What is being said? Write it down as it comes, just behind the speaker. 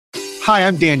Hi,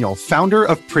 I'm Daniel, founder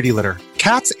of Pretty Litter.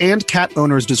 Cats and cat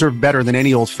owners deserve better than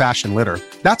any old-fashioned litter.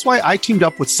 That's why I teamed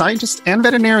up with scientists and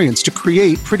veterinarians to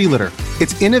create Pretty Litter.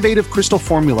 Its innovative crystal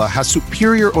formula has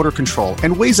superior odor control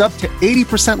and weighs up to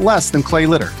 80% less than clay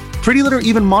litter. Pretty Litter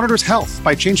even monitors health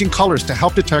by changing colors to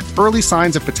help detect early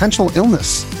signs of potential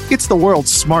illness. It's the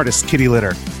world's smartest kitty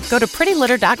litter. Go to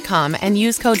prettylitter.com and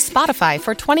use code SPOTIFY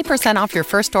for 20% off your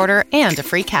first order and a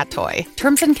free cat toy.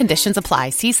 Terms and conditions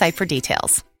apply. See site for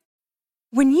details.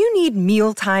 When you need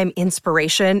mealtime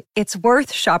inspiration, it's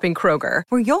worth shopping Kroger,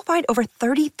 where you'll find over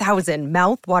 30,000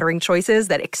 mouth-watering choices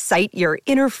that excite your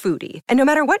inner foodie. And no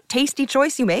matter what tasty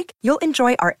choice you make, you'll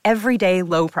enjoy our everyday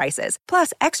low prices,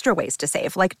 plus extra ways to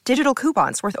save, like digital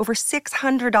coupons worth over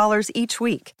 $600 each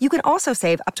week. You can also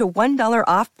save up to $1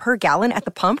 off per gallon at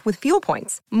the pump with fuel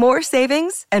points. More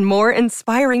savings and more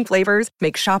inspiring flavors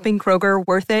make shopping Kroger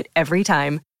worth it every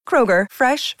time. Kroger,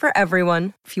 fresh for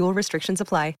everyone. Fuel restrictions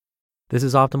apply. This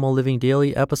is Optimal Living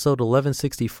Daily, episode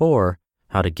 1164,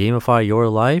 How to Gamify Your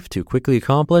Life to Quickly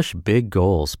Accomplish Big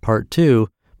Goals, Part 2,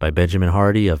 by Benjamin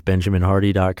Hardy of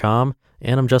benjaminhardy.com,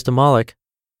 and I'm Justin Malik.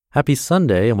 Happy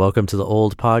Sunday, and welcome to the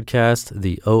old podcast,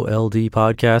 the OLD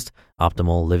podcast,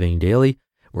 Optimal Living Daily,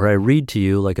 where I read to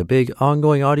you like a big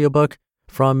ongoing audiobook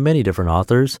from many different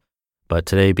authors, but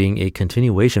today being a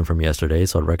continuation from yesterday,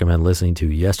 so I'd recommend listening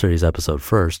to yesterday's episode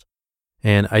first.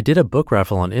 And I did a book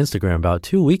raffle on Instagram about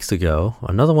 2 weeks ago.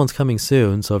 Another one's coming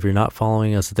soon, so if you're not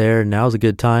following us there, now's a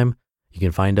good time. You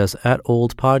can find us at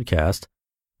Old Podcast.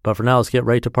 But for now, let's get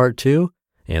right to part 2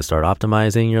 and start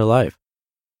optimizing your life.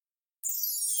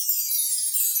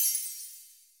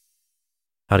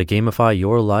 How to Gamify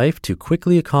Your Life to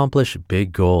Quickly Accomplish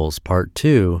Big Goals, Part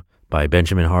 2, by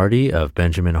Benjamin Hardy of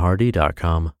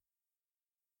benjaminhardy.com.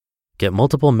 Get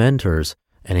multiple mentors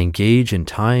and engage in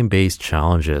time-based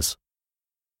challenges.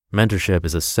 Mentorship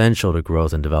is essential to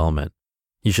growth and development.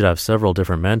 You should have several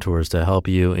different mentors to help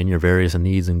you in your various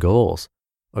needs and goals.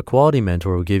 A quality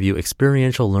mentor will give you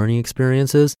experiential learning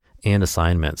experiences and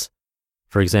assignments.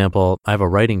 For example, I have a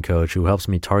writing coach who helps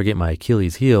me target my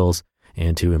Achilles heels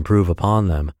and to improve upon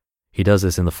them. He does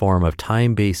this in the form of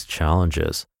time-based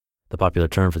challenges. The popular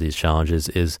term for these challenges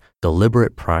is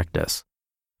deliberate practice.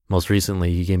 Most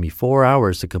recently, he gave me 4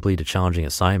 hours to complete a challenging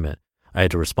assignment. I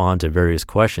had to respond to various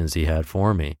questions he had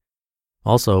for me.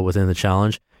 Also, within the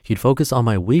challenge, he'd focus on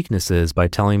my weaknesses by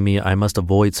telling me I must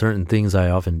avoid certain things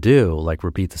I often do, like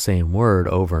repeat the same word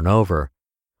over and over.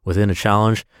 Within a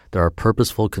challenge, there are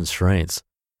purposeful constraints.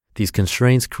 These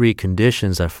constraints create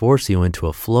conditions that force you into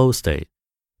a flow state.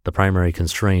 The primary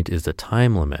constraint is the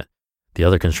time limit. The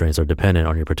other constraints are dependent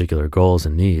on your particular goals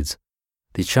and needs.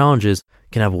 These challenges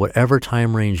can have whatever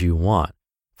time range you want.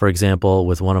 For example,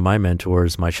 with one of my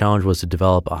mentors, my challenge was to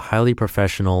develop a highly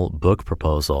professional book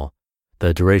proposal.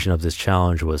 The duration of this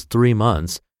challenge was 3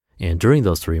 months, and during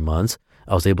those 3 months,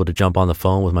 I was able to jump on the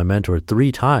phone with my mentor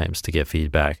 3 times to get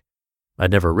feedback. I'd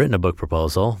never written a book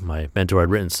proposal. My mentor had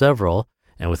written several,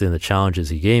 and within the challenges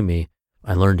he gave me,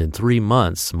 I learned in 3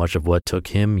 months much of what took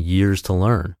him years to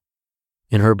learn.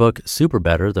 In her book, Super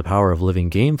Better, The Power of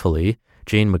Living Gamefully,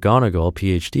 Jane McGonigal,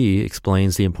 PhD,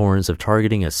 explains the importance of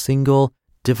targeting a single,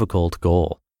 difficult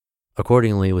goal.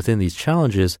 Accordingly, within these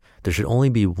challenges, there should only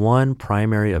be one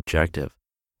primary objective.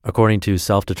 According to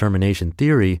self-determination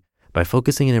theory, by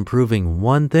focusing and improving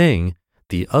one thing,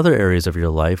 the other areas of your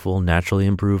life will naturally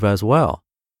improve as well.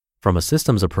 From a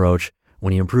systems approach,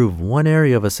 when you improve one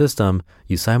area of a system,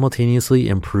 you simultaneously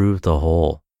improve the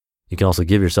whole. You can also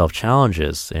give yourself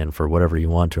challenges and for whatever you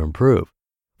want to improve.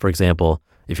 For example,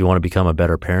 if you want to become a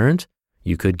better parent,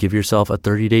 you could give yourself a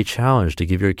 30-day challenge to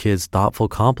give your kids thoughtful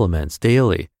compliments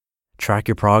daily. Track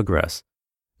your progress.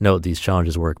 Note these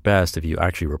challenges work best if you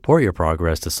actually report your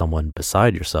progress to someone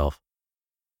beside yourself.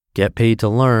 Get paid to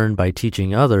learn by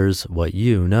teaching others what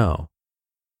you know.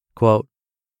 Quote,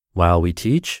 "While we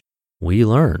teach, we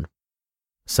learn."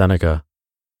 Seneca.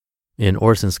 In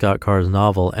Orson Scott Card's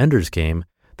novel Ender's Game,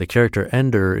 the character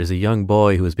Ender is a young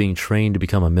boy who is being trained to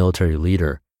become a military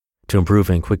leader. To improve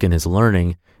and quicken his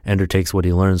learning, Ender takes what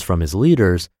he learns from his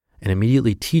leaders and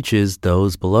immediately teaches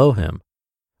those below him.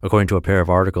 According to a pair of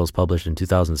articles published in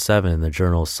 2007 in the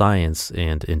journal Science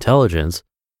and Intelligence,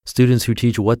 students who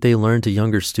teach what they learn to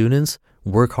younger students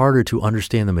work harder to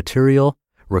understand the material,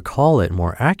 recall it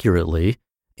more accurately,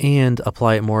 and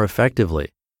apply it more effectively.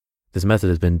 This method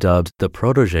has been dubbed the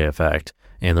protege effect,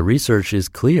 and the research is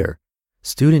clear.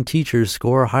 Student teachers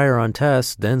score higher on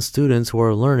tests than students who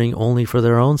are learning only for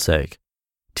their own sake.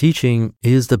 Teaching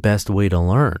is the best way to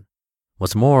learn.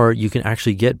 What's more, you can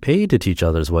actually get paid to teach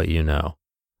others what you know.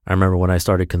 I remember when I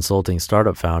started consulting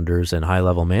startup founders and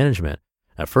high-level management.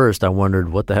 At first, I wondered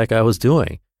what the heck I was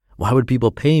doing. Why would people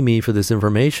pay me for this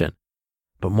information?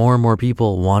 But more and more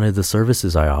people wanted the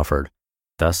services I offered.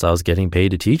 Thus, I was getting paid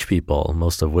to teach people,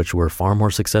 most of which were far more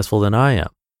successful than I am.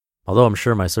 Although I'm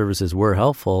sure my services were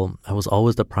helpful, I was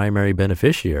always the primary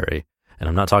beneficiary. And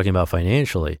I'm not talking about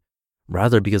financially.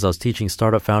 Rather, because I was teaching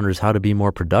startup founders how to be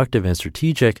more productive and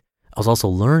strategic, I was also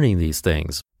learning these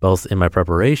things, both in my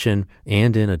preparation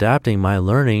and in adapting my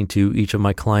learning to each of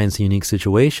my clients' unique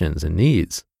situations and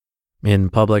needs.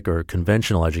 In public or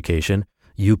conventional education,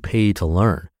 you pay to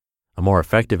learn. A more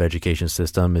effective education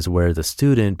system is where the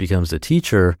student becomes the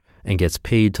teacher and gets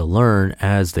paid to learn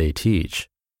as they teach.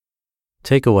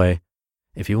 Takeaway: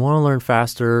 if you want to learn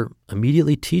faster,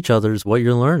 immediately teach others what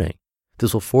you're learning.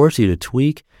 This will force you to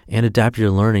tweak and adapt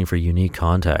your learning for unique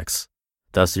contexts.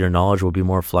 Thus, your knowledge will be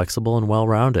more flexible and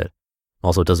well-rounded.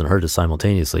 Also, it doesn't hurt to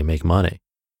simultaneously make money.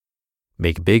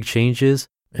 Make big changes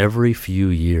every few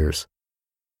years.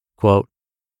 Quote,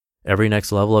 every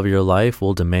next level of your life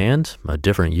will demand a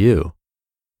different you.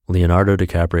 Leonardo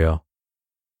DiCaprio.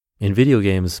 In video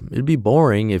games, it'd be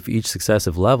boring if each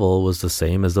successive level was the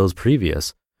same as those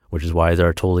previous, which is why there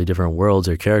are totally different worlds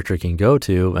your character can go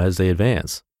to as they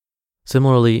advance.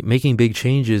 Similarly, making big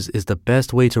changes is the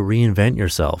best way to reinvent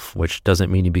yourself, which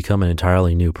doesn't mean you become an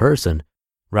entirely new person.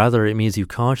 Rather, it means you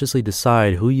consciously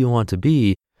decide who you want to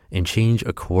be and change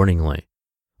accordingly.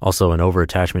 Also, an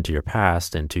overattachment to your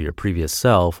past and to your previous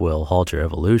self will halt your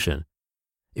evolution.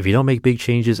 If you don't make big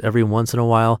changes every once in a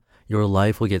while, your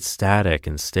life will get static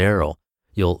and sterile.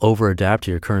 You'll over-adapt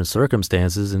to your current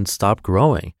circumstances and stop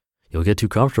growing. You'll get too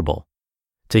comfortable.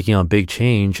 Taking on big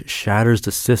change shatters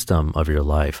the system of your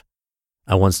life.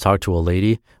 I once talked to a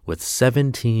lady with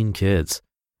 17 kids.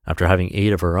 After having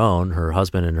 8 of her own, her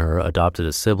husband and her adopted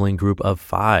a sibling group of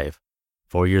 5.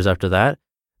 4 years after that,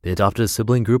 they adopted a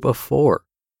sibling group of 4.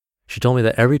 She told me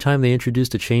that every time they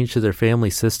introduced a change to their family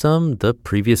system, the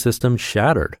previous system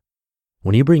shattered.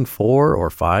 When you bring 4 or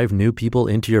 5 new people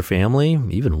into your family,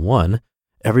 even 1,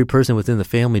 every person within the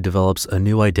family develops a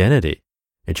new identity.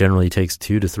 It generally takes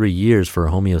 2 to 3 years for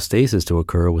homeostasis to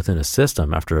occur within a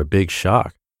system after a big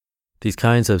shock. These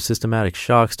kinds of systematic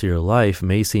shocks to your life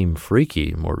may seem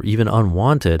freaky or even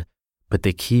unwanted, but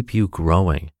they keep you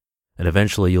growing. And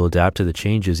eventually you'll adapt to the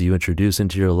changes you introduce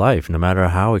into your life, no matter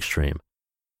how extreme.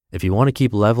 If you want to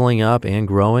keep leveling up and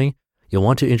growing, you'll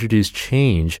want to introduce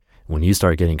change when you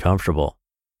start getting comfortable.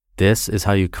 This is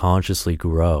how you consciously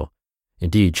grow.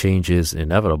 Indeed, change is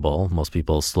inevitable. Most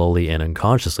people slowly and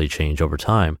unconsciously change over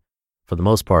time. For the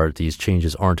most part, these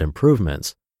changes aren't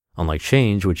improvements. Unlike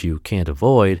change, which you can't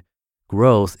avoid,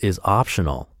 growth is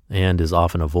optional and is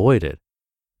often avoided.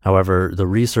 However, the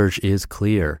research is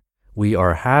clear. We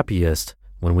are happiest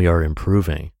when we are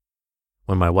improving.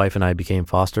 When my wife and I became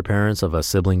foster parents of a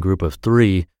sibling group of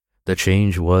 3, the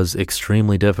change was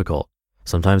extremely difficult.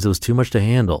 Sometimes it was too much to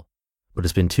handle. But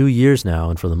it's been 2 years now,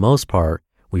 and for the most part,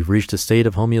 we've reached a state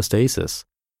of homeostasis.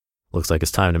 Looks like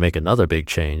it's time to make another big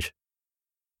change.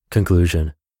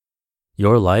 Conclusion.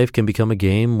 Your life can become a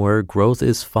game where growth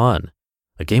is fun.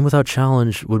 A game without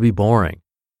challenge would be boring.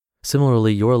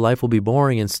 Similarly, your life will be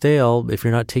boring and stale if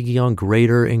you're not taking on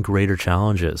greater and greater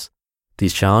challenges.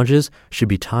 These challenges should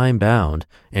be time-bound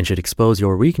and should expose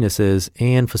your weaknesses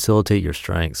and facilitate your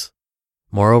strengths.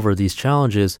 Moreover, these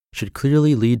challenges should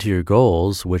clearly lead to your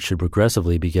goals, which should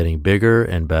progressively be getting bigger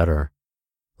and better.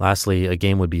 Lastly, a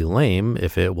game would be lame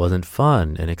if it wasn't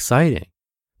fun and exciting.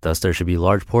 Thus, there should be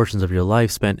large portions of your life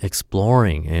spent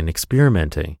exploring and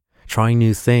experimenting, trying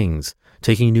new things,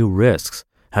 taking new risks,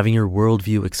 having your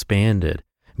worldview expanded,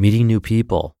 meeting new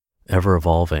people, ever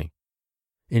evolving.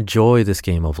 Enjoy this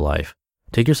game of life.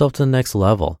 Take yourself to the next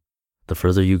level. The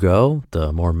further you go,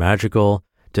 the more magical,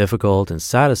 difficult, and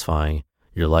satisfying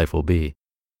your life will be.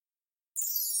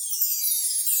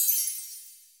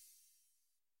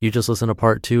 You just listened to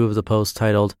part 2 of the post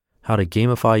titled, How to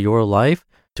Gamify Your Life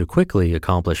to Quickly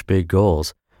Accomplish Big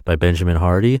Goals by Benjamin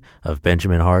Hardy of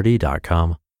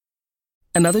benjaminhardy.com.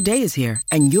 Another day is here,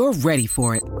 and you're ready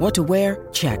for it. What to wear?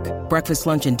 Check. Breakfast,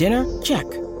 lunch, and dinner? Check.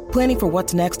 Planning for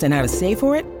what's next and how to save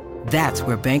for it? That's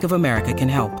where Bank of America can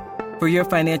help. For your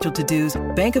financial to-dos,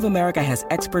 Bank of America has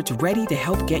experts ready to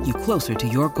help get you closer to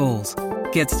your goals.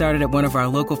 Get started at one of our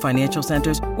local financial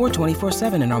centers or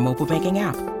 24/7 in our mobile banking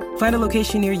app. Find a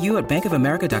location near you at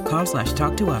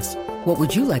bankofamerica.com/talktous. What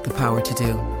would you like the power to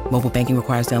do? Mobile banking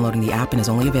requires downloading the app and is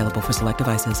only available for select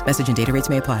devices. Message and data rates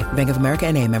may apply. Bank of America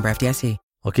NA, member FDIC.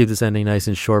 I'll keep this ending nice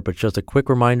and short, but just a quick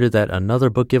reminder that another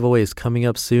book giveaway is coming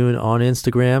up soon on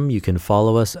Instagram. You can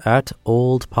follow us at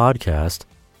Old Podcast.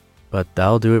 But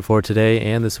that'll do it for today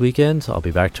and this weekend. I'll be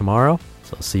back tomorrow,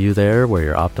 so I'll see you there where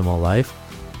your optimal life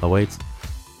awaits.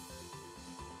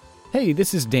 Hey,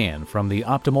 this is Dan from the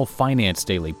Optimal Finance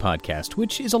Daily podcast,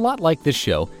 which is a lot like this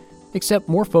show, except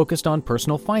more focused on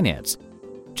personal finance.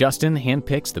 Justin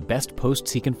handpicks the best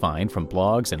posts he can find from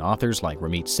blogs and authors like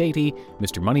Ramit Sethi,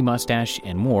 Mr. Money Mustache,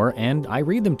 and more, and I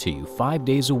read them to you 5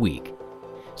 days a week.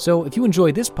 So if you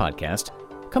enjoy this podcast,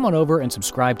 come on over and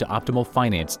subscribe to Optimal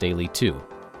Finance Daily too.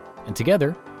 And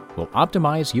together, we'll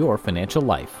optimize your financial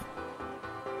life.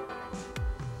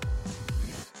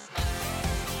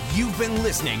 You've been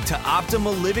listening to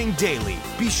Optimal Living Daily.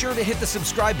 Be sure to hit the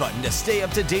subscribe button to stay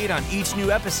up to date on each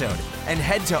new episode and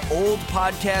head to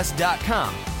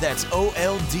oldpodcast.com. That's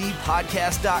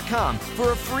OLDpodcast.com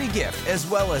for a free gift as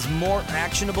well as more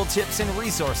actionable tips and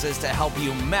resources to help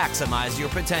you maximize your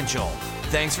potential.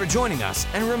 Thanks for joining us,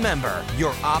 and remember,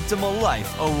 your optimal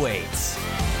life awaits.